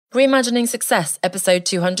Reimagining Success, episode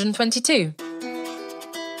 222.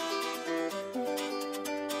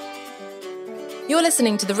 You're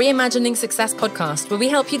listening to the Reimagining Success podcast, where we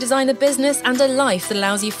help you design a business and a life that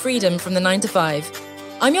allows you freedom from the 9 to 5.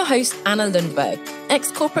 I'm your host, Anna Lundberg,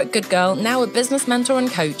 ex-corporate good girl, now a business mentor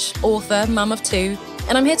and coach, author, mum of 2,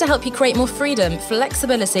 and I'm here to help you create more freedom,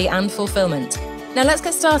 flexibility, and fulfillment. Now let's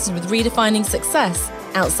get started with redefining success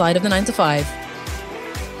outside of the 9 to 5.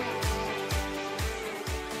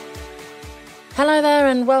 Hello there,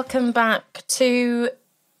 and welcome back to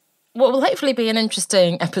what will hopefully be an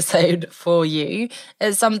interesting episode for you.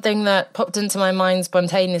 It's something that popped into my mind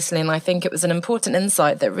spontaneously, and I think it was an important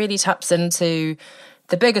insight that really taps into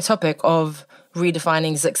the bigger topic of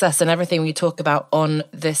redefining success and everything we talk about on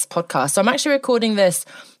this podcast. So I'm actually recording this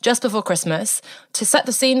just before Christmas. To set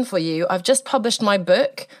the scene for you, I've just published my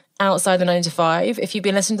book, Outside the 9 to 5. If you've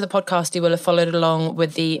been listening to the podcast, you will have followed along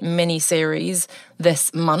with the mini-series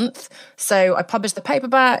this month. So I published the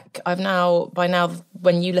paperback. By now,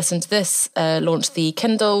 when you listen to this, launched the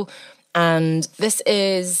Kindle. And this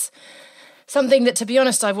is something that, to be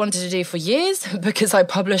honest, I've wanted to do for years because I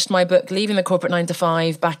published my book, Leaving the Corporate 9 to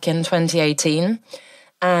 5, back in 2018.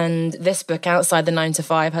 And this book, Outside the 9 to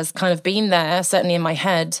 5, has kind of been there, certainly in my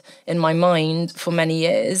head, in my mind, for many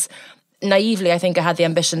years. Naively, I think I had the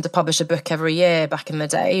ambition to publish a book every year back in the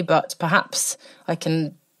day, but perhaps I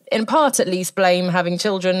can, in part at least, blame having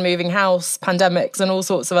children, moving house, pandemics, and all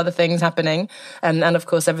sorts of other things happening, and of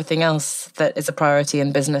course everything else that is a priority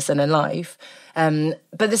in business and in life. But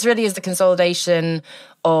this really is the consolidation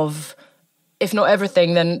of, if not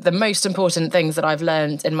everything, then the most important things that I've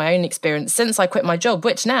learned in my own experience since I quit my job,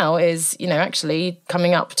 which now is, actually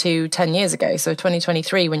coming up to 10 years ago. So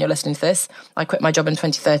 2023, when you're listening to this, I quit my job in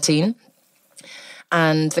 2013.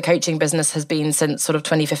 And the coaching business has been since sort of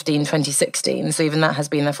 2015, 2016. So even that has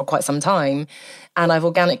been there for quite some time. And I've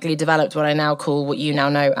organically developed what I now call, what you now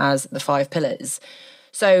know as, the 5 pillars.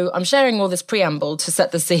 So I'm sharing all this preamble to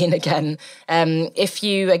set the scene again. If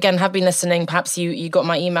you, again, have been listening, perhaps you got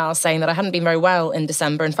my email saying that I hadn't been very well in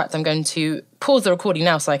December. In fact, I'm going to pause the recording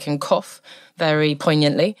now so I can cough very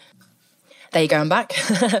poignantly. There you go, I'm back.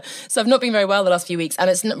 So I've not been very well the last few weeks, and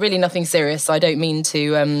it's really nothing serious. So I don't mean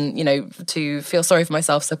to, to feel sorry for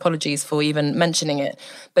myself. So apologies for even mentioning it.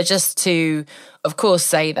 But just to, of course,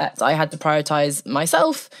 say that I had to prioritize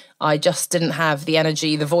myself. I just didn't have the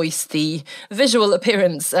energy, the voice, the visual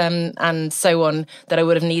appearance, and so on that I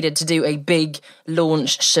would have needed to do a big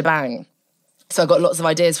launch shebang. So I got lots of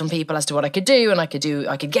ideas from people as to what I could do, and I could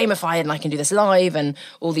gamify it, and I can do this live and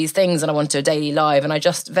all these things, and I wanted a daily live, and I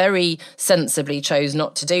just very sensibly chose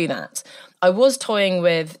not to do that. I was toying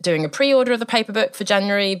with doing a pre-order of the paperback for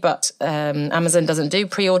January, but Amazon doesn't do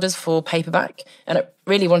pre-orders for paperback, and I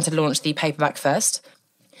really wanted to launch the paperback first.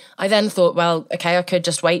 I then thought, well, okay, I could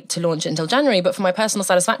just wait to launch it until January, but for my personal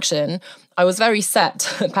satisfaction, I was very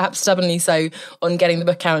set, perhaps stubbornly so, on getting the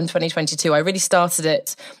book out in 2022. I really started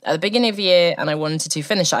it at the beginning of the year, and I wanted to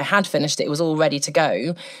finish it. I had finished it. It was all ready to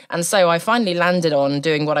go. And so I finally landed on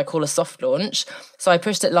doing what I call a soft launch. So I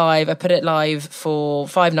pushed it live. I put it live for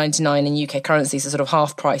 $5.99 in UK currency, so sort of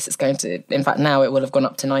half price. It's going to, in fact, now it will have gone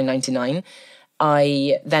up to $9.99.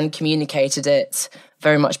 I then communicated it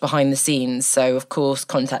very much behind the scenes. So, of course,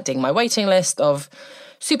 contacting my waiting list of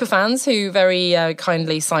super fans who very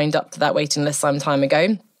kindly signed up to that waiting list some time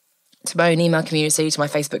ago, to my own email community, to my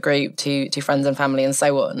Facebook group, to friends and family, and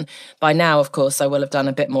so on. By now, of course, I will have done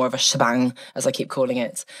a bit more of a shebang, as I keep calling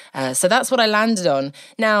it. So that's what I landed on.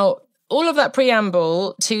 Now, all of that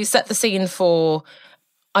preamble to set the scene for,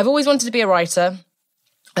 I've always wanted to be a writer.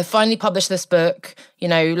 I finally published this book,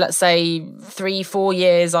 let's say 3-4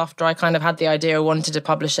 years after I kind of had the idea I wanted to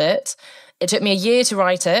publish it. It took me a year to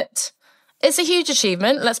write it. It's a huge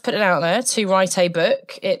achievement, let's put it out there, to write a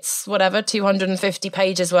book. It's 250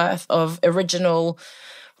 pages worth of original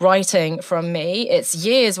writing from me. It's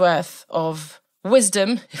years worth of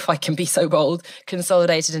wisdom, if I can be so bold,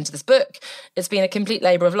 consolidated into this book. It's been a complete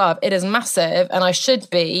labour of love. It is massive, and I should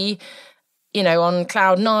be on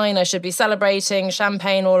cloud 9, I should be celebrating,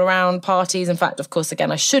 champagne all around, parties. In fact, of course,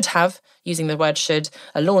 again, I should have, using the word should,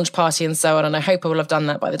 a launch party and so on, and I hope I will have done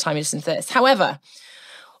that by the time you listen to this. However,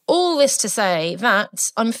 all this to say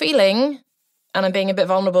that I'm feeling, and I'm being a bit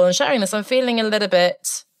vulnerable in sharing this, I'm feeling a little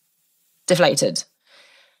bit deflated.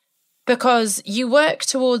 because you work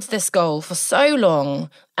towards this goal for so long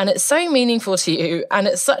and it's so meaningful to you and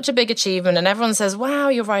it's such a big achievement, and everyone says, wow,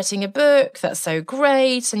 you're writing a book, that's so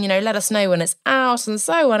great, and let us know when it's out and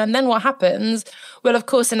so on. And then what happens? Well, of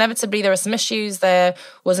course, inevitably there are some issues. There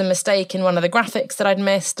was a mistake in one of the graphics that I'd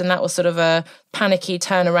missed, and that was sort of a panicky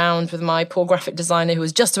turnaround with my poor graphic designer who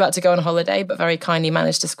was just about to go on holiday but very kindly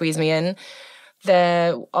managed to squeeze me in.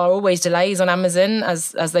 There are always delays on Amazon,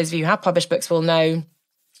 as those of you who have published books will know.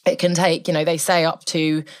 It can take, they say up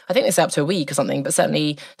to a week or something, but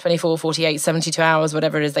certainly 24, 48, 72 hours,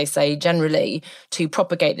 whatever it is they say generally, to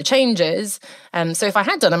propagate the changes. So if I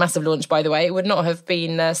had done a massive launch, by the way, it would not have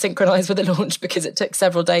been synchronized with the launch because it took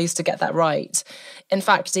several days to get that right. In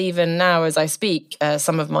fact, even now as I speak,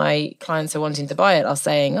 some of my clients who are wanting to buy it are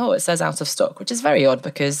saying, oh, it says out of stock, which is very odd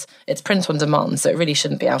because it's print on demand, so it really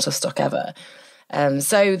shouldn't be out of stock ever.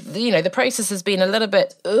 So, the process has been a little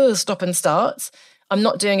bit stop and start. I'm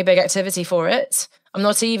not doing a big activity for it. I'm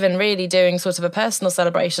not even really doing sort of a personal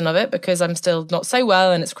celebration of it because I'm still not so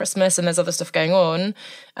well and it's Christmas and there's other stuff going on.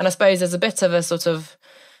 And I suppose there's a bit of a sort of,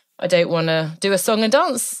 I don't want to do a song and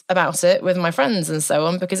dance about it with my friends and so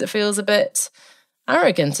on because it feels a bit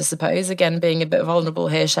arrogant, I suppose. Again, being a bit vulnerable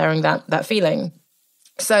here, sharing that feeling.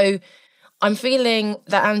 So I'm feeling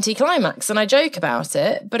that anti-climax and I joke about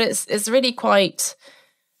it, but it's really quite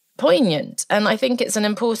poignant. And I think it's an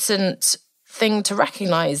important thing to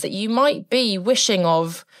recognize that you might be wishing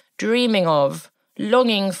of, dreaming of,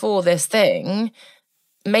 longing for this thing.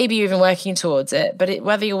 Maybe you're even working towards it, but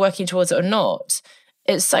whether you're working towards it or not,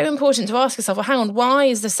 it's so important to ask yourself, well, hang on, why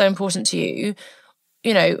is this so important to you?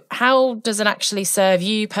 How does it actually serve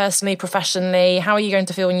you personally, professionally? How are you going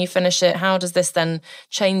to feel when you finish it? How does this then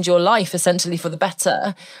change your life essentially for the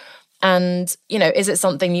better? And, is it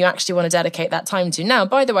something you actually want to dedicate that time to? Now,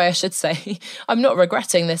 by the way, I should say, I'm not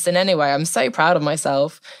regretting this in any way. I'm so proud of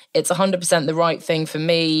myself. It's 100% the right thing for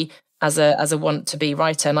me as a want-to-be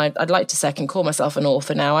writer. And I'd like to say I can call myself an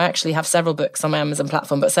author now. I actually have several books on my Amazon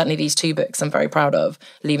platform, but certainly these 2 books I'm very proud of,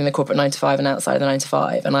 Leaving the Corporate 9 to 5 and Outside the 9 to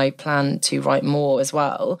 5. And I plan to write more as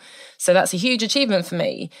well. So that's a huge achievement for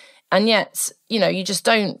me. And yet, you just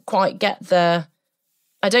don't quite get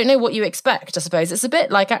I don't know what you expect, I suppose. It's a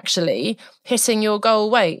bit like actually hitting your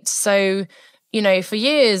goal weight. So, for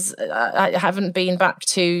years, I haven't been back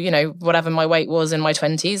to, whatever my weight was in my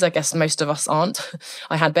 20s. I guess most of us aren't.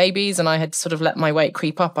 I had babies and I had sort of let my weight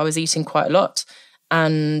creep up. I was eating quite a lot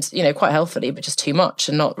and, quite healthily, but just too much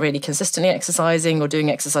and not really consistently exercising or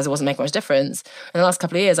doing exercise. It wasn't making much difference. In the last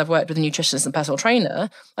couple of years, I've worked with a nutritionist and personal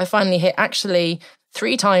trainer. I finally hit actually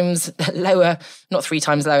 3 times lower, not 3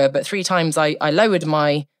 times lower, but 3 times I lowered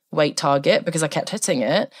my weight target because I kept hitting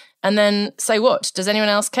it. And then so what? Does anyone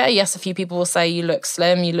else care? Yes, a few people will say you look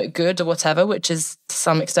slim, you look good or whatever, which is to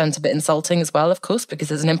some extent a bit insulting as well, of course, because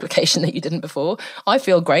there's an implication that you didn't before. I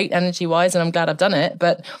feel great energy-wise and I'm glad I've done it,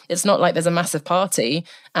 but it's not like there's a massive party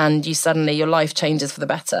and your life changes for the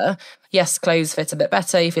better. Yes, clothes fit a bit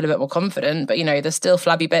better, you feel a bit more confident, but there's still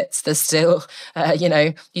flabby bits, there's still,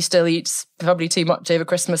 you still eat probably too much over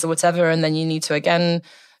Christmas or whatever, and then you need to again,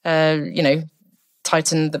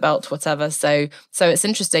 tighten the belt, whatever. So it's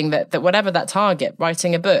interesting that whatever that target,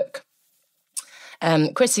 writing a book,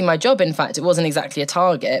 quitting my job, in fact, it wasn't exactly a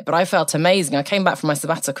target, but I felt amazing. I came back from my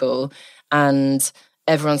sabbatical and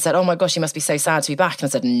everyone said, oh my gosh, you must be so sad to be back. And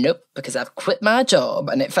I said, nope, because I've quit my job.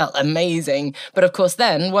 And it felt amazing. But of course,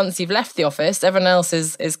 then once you've left the office, everyone else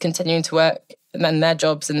is continuing to work in their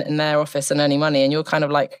jobs in their office and earning money. And you're kind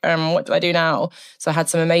of like, what do I do now? So I had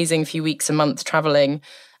some amazing few weeks and months traveling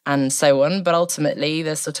and so on. But ultimately,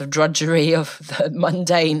 the sort of drudgery of the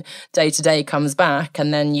mundane day-to-day comes back.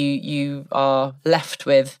 And then you are left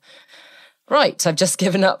with, right, I've just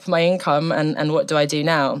given up my income and what do I do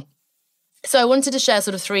now? So I wanted to share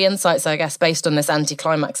sort of 3 insights, I guess, based on this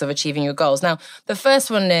anti-climax of achieving your goals. Now, the first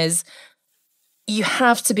one is you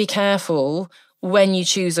have to be careful when you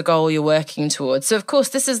choose a goal you're working towards. So, of course,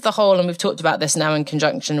 this is the whole, and we've talked about this now in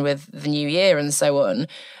conjunction with the new year and so on,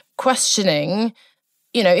 questioning,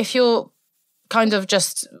 if you're kind of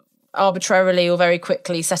just arbitrarily or very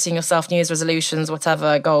quickly setting yourself New Year's resolutions,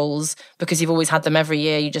 whatever goals, because you've always had them every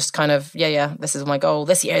year, you just kind of, this is my goal,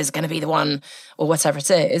 this year is going to be the one, or whatever it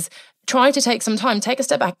is. Try to take some time, take a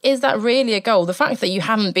step back. Is that really a goal? The fact that you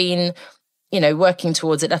haven't been, working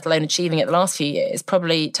towards it, let alone achieving it the last few years,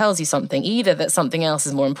 probably tells you something. Either that something else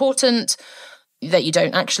is more important, that you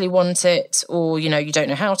don't actually want it, or, you don't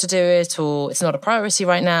know how to do it, or it's not a priority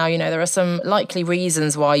right now. There are some likely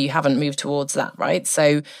reasons why you haven't moved towards that, right?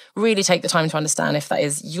 So really take the time to understand if that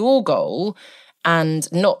is your goal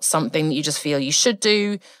and not something that you just feel you should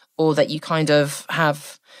do, or that you kind of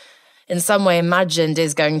have in some way imagined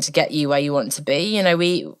is going to get you where you want to be.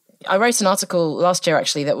 I wrote an article last year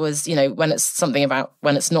actually that was, when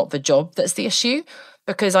it's not the job that's the issue.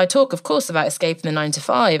 Because I talk, of course, about escaping the 9 to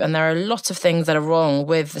 5, and there are a lot of things that are wrong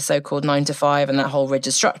with the so-called 9 to 5 and that whole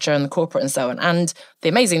rigid structure and the corporate and so on. And the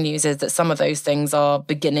amazing news is that some of those things are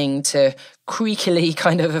beginning to creakily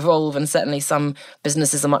kind of evolve, and certainly some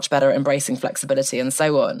businesses are much better at embracing flexibility and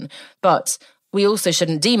so on. But we also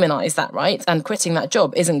shouldn't demonize that, right? And quitting that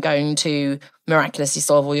job isn't going to miraculously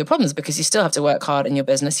solve all your problems, because you still have to work hard in your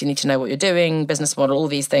business. You need to know what you're doing, business model, all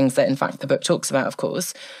these things that, in fact, the book talks about, of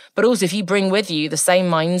course. But also, if you bring with you the same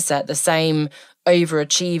mindset, the same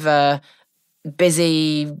overachiever,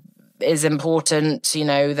 busy is important,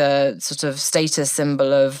 the sort of status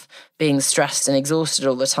symbol of being stressed and exhausted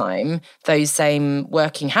all the time, those same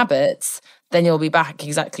working habits, then you'll be back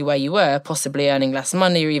exactly where you were, possibly earning less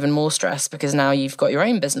money or even more stress, because now you've got your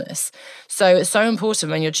own business. So it's so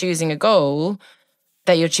important when you're choosing a goal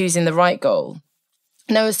that you're choosing the right goal.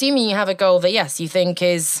 Now, assuming you have a goal that, yes, you think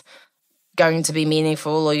is going to be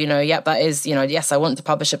meaningful, or, that is, yes, I want to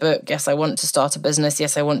publish a book. Yes, I want to start a business.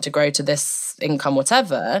 Yes, I want to grow to this income,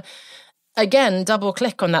 whatever. Again, double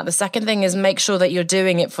click on that. The second thing is make sure that you're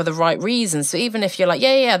doing it for the right reasons. So even if you're like,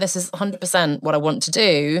 yeah, this is 100% what I want to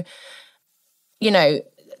do,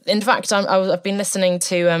 in fact, I've been listening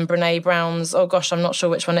to Brene Brown's, I'm not sure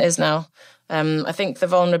which one it is now. I think the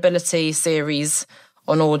Vulnerability series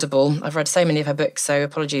on Audible. I've read so many of her books, so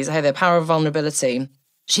apologies. The Power of Vulnerability.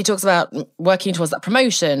 She talks about working towards that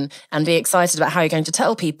promotion and be excited about how you're going to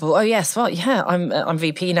tell people, oh yes, well, yeah, I'm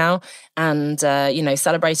VP now, and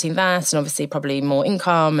celebrating that, and obviously probably more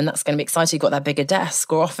income, and that's going to be exciting. You've got that bigger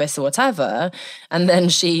desk or office or whatever. And then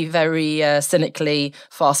she very cynically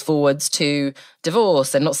fast forwards to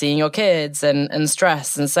divorce and not seeing your kids and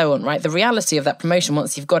stress and so on, right? The reality of that promotion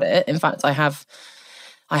once you've got it. In fact, I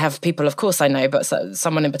have people, of course I know, but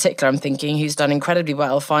someone in particular I'm thinking who's done incredibly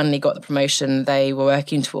well, finally got the promotion they were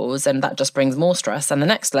working towards, and that just brings more stress and the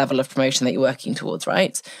next level of promotion that you're working towards,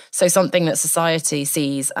 right? So something that society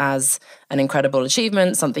sees as an incredible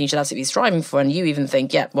achievement, something you should absolutely be striving for, and you even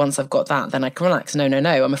think, yeah, once I've got that, then I can relax. No,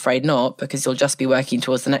 I'm afraid not, because you'll just be working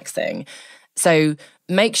towards the next thing. So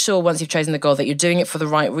make sure once you've chosen the goal that you're doing it for the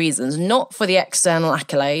right reasons, not for the external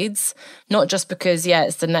accolades, not just because,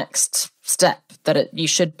 it's the next step that you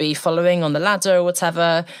should be following on the ladder or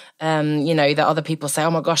whatever, that other people say,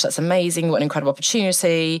 oh my gosh, that's amazing, what an incredible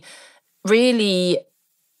opportunity. Really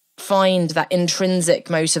find that intrinsic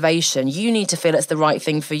motivation. You need to feel it's the right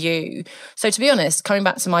thing for you. So to be honest, coming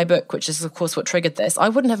back to my book, which is of course what triggered this, I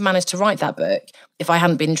wouldn't have managed to write that book if I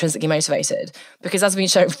hadn't been intrinsically motivated. Because as we've been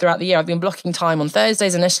showing throughout the year, I've been blocking time on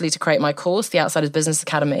Thursdays initially to create my course, the Outsiders Business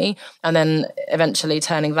Academy, and then eventually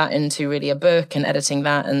turning that into really a book and editing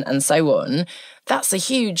that and so on. That's a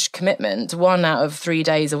huge commitment, 1 out of 3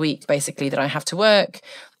 days a week, basically, that I have to work,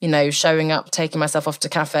 showing up, taking myself off to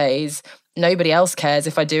cafes. Nobody else cares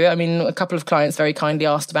if I do it. I mean, a couple of clients very kindly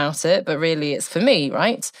asked about it, but really it's for me,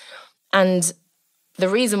 right? And the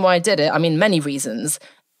reason why I did it, many reasons.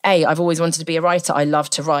 A, I've always wanted to be a writer. I love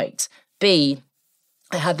to write. B,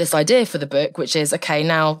 I had this idea for the book, which is, okay,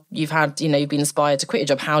 now you've been inspired to quit your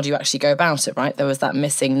job. How do you actually go about it, right? There was that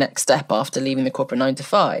missing next step after leaving the corporate 9 to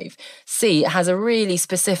 5. C, it has a really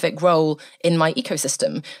specific role in my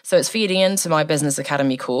ecosystem. So it's feeding into my Business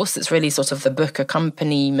Academy course. It's really sort of the book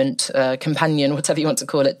accompaniment, companion, whatever you want to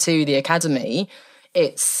call it, to the Academy.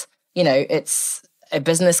 It's, it's a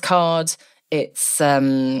business card. It's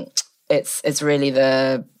really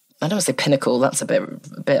the, I don't want to say pinnacle, that's a bit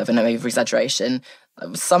of an over-exaggeration.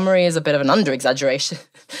 Summary is a bit of an under-exaggeration.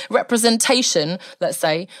 Representation, let's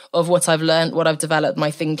say, of what I've learned, what I've developed, my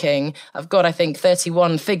thinking. I've got, I think,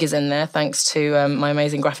 31 figures in there, thanks to my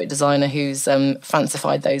amazing graphic designer who's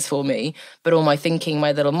fancified those for me. But all my thinking,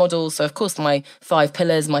 my little models. So, of course, my 5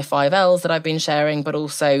 pillars, my 5 L's that I've been sharing, but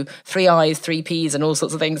also 3 I's, 3 P's, and all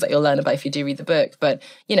sorts of things that you'll learn about if you do read the book. But,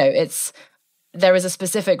 there is a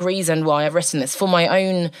specific reason why I've written this, for my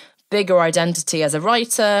own bigger identity as a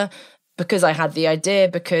writer, because I had the idea,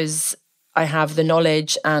 because I have the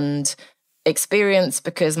knowledge and experience,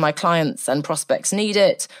 because my clients and prospects need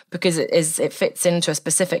it, because it fits into a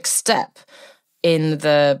specific step in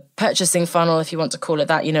the purchasing funnel, if you want to call it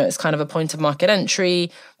that. It's kind of a point of market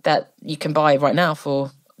entry that you can buy right now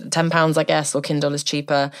for £10, I guess, or Kindle is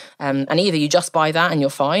cheaper. And either you just buy that and you're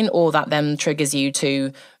fine, or that then triggers you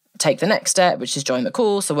to take the next step, which is join the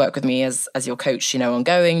course or work with me as your coach,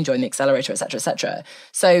 ongoing, join the accelerator, etc., etc.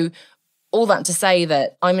 So all that to say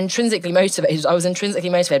that I'm intrinsically motivated. I was intrinsically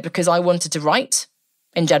motivated because I wanted to write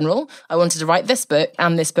in general. I wanted to write this book,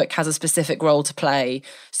 and this book has a specific role to play.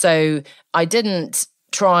 So I didn't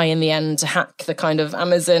try in the end to hack the kind of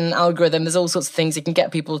Amazon algorithm. There's all sorts of things you can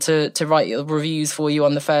get people to write your reviews for you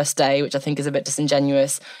on the first day, which I think is a bit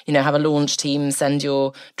disingenuous. Have a launch team send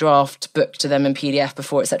your draft book to them in PDF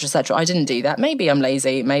before, etc., etc. I didn't do that. Maybe I'm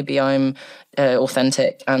lazy, maybe I'm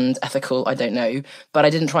authentic and ethical, I don't know, but I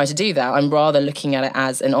didn't try to do that. I'm rather looking at it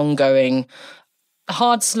as an ongoing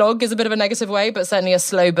hard slog, is a bit of a negative way, but certainly a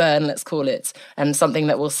slow burn, let's call it, and something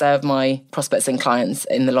that will serve my prospects and clients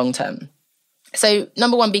in the long term. So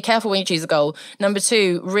number one, be careful when you choose a goal. Number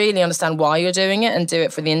two, really understand why you're doing it and do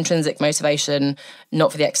it for the intrinsic motivation,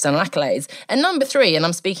 not for the external accolades. And number three, and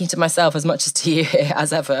I'm speaking to myself as much as to you here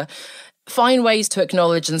as ever, find ways to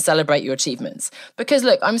acknowledge and celebrate your achievements. Because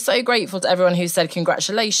look, I'm so grateful to everyone who said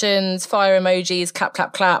congratulations, fire emojis, clap,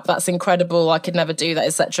 clap, clap, that's incredible, I could never do that,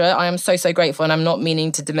 etc. I am so, so grateful, and I'm not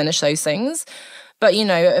meaning to diminish those things. But,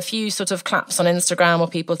 a few sort of claps on Instagram or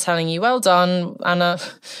people telling you, well done, Anna,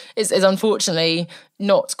 is unfortunately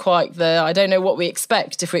not quite I don't know what we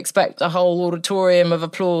expect, if we expect a whole auditorium of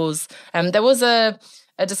applause. There was a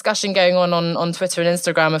discussion going on Twitter and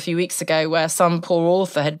Instagram a few weeks ago where some poor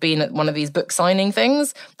author had been at one of these book signing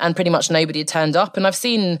things and pretty much nobody had turned up. And I've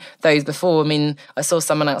seen those before. I mean, I saw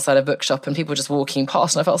someone outside a bookshop and people just walking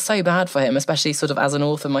past, and I felt so bad for him, especially sort of as an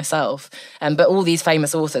author myself. But all these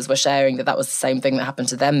famous authors were sharing that was the same thing that happened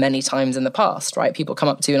to them many times in the past, right? People come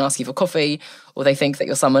up to you and ask you for coffee, or they think that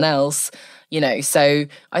you're someone else, So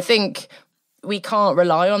I think we can't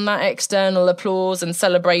rely on that external applause and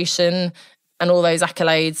celebration and all those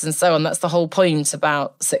accolades and so on. That's the whole point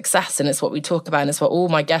about success, and it's what we talk about, and it's what all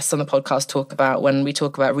my guests on the podcast talk about when we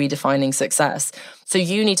talk about redefining success. So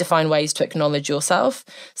you need to find ways to acknowledge yourself,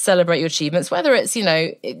 celebrate your achievements, whether it's,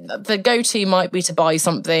 the go-to might be to buy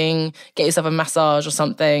something, get yourself a massage or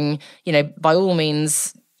something, by all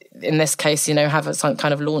means, in this case, have some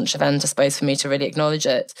kind of launch event, I suppose, for me to really acknowledge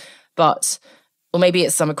it. Or maybe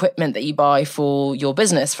it's some equipment that you buy for your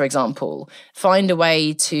business, for example. Find a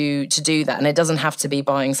way to do that. And it doesn't have to be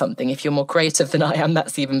buying something. If you're more creative than I am,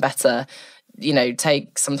 that's even better.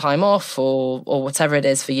 Take some time off or whatever it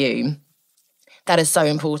is for you. That is so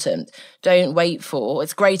important. Don't wait for,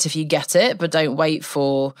 it's great if you get it, but don't wait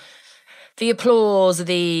for the applause,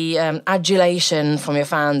 the adulation from your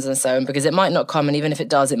fans and so on, because it might not come. And even if it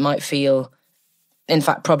does, it might feel, in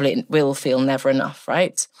fact, probably it will feel never enough,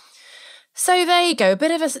 right? So there you go, a bit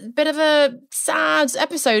of a sad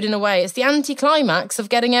episode in a way. It's the anti-climax of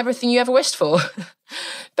getting everything you ever wished for.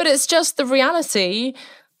 But it's just the reality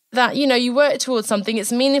that, you work towards something,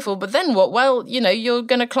 it's meaningful, but then what? Well, you're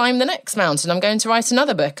going to climb the next mountain. I'm going to write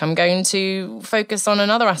another book. I'm going to focus on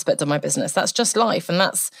another aspect of my business. That's just life. And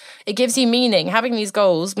it gives you meaning. Having these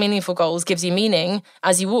goals, meaningful goals, gives you meaning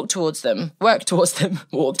as you walk towards them, work towards them,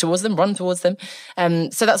 walk towards them, run towards them.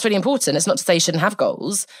 So that's really important. It's not to say you shouldn't have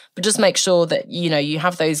goals, but just make sure that, you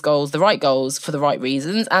have those goals, the right goals for the right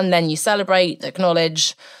reasons. And then you celebrate,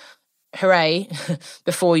 acknowledge, hooray,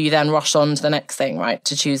 before you then rush on to the next thing, right,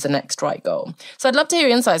 to choose the next right goal. So I'd love to hear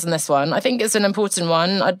your insights on this one. I think it's an important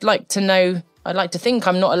one. I'd like to think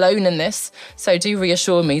I'm not alone in this, so do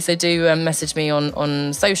reassure me. So do message me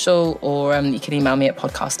on social, or you can email me at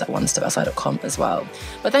podcast@onestepoutside.com as well.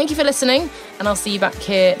 But thank you for listening, and I'll see you back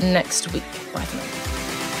here next week. Bye for now.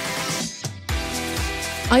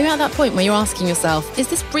 Are you at that point where you're asking yourself, is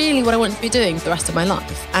this really what I want to be doing for the rest of my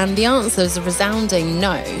life? And the answer is a resounding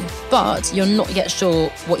no, but you're not yet sure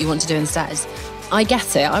what you want to do instead. I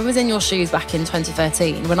get it. I was in your shoes back in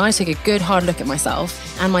 2013 when I took a good hard look at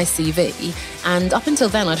myself and my CV, and up until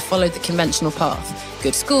then I'd followed the conventional path.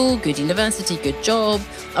 Good school, good university, good job.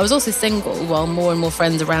 I was also single while more and more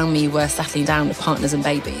friends around me were settling down with partners and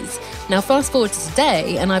babies. Now fast forward to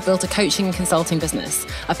today and I've built a coaching and consulting business.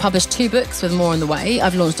 I've published 2 books with more on the way.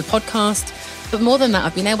 I've launched a podcast. But more than that,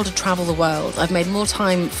 I've been able to travel the world. I've made more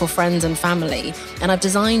time for friends and family, and I've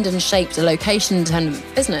designed and shaped a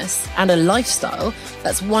location-dependent business and a lifestyle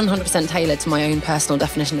that's 100% tailored to my own personal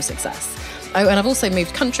definition of success. Oh, and I've also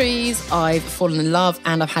moved countries, I've fallen in love,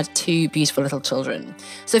 and I've had 2 beautiful little children.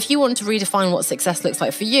 So if you want to redefine what success looks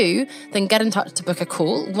like for you, then get in touch to book a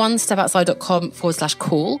call,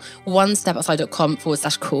 onestepoutside.com/call,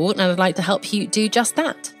 onestepoutside.com/call, and I'd like to help you do just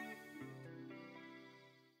that.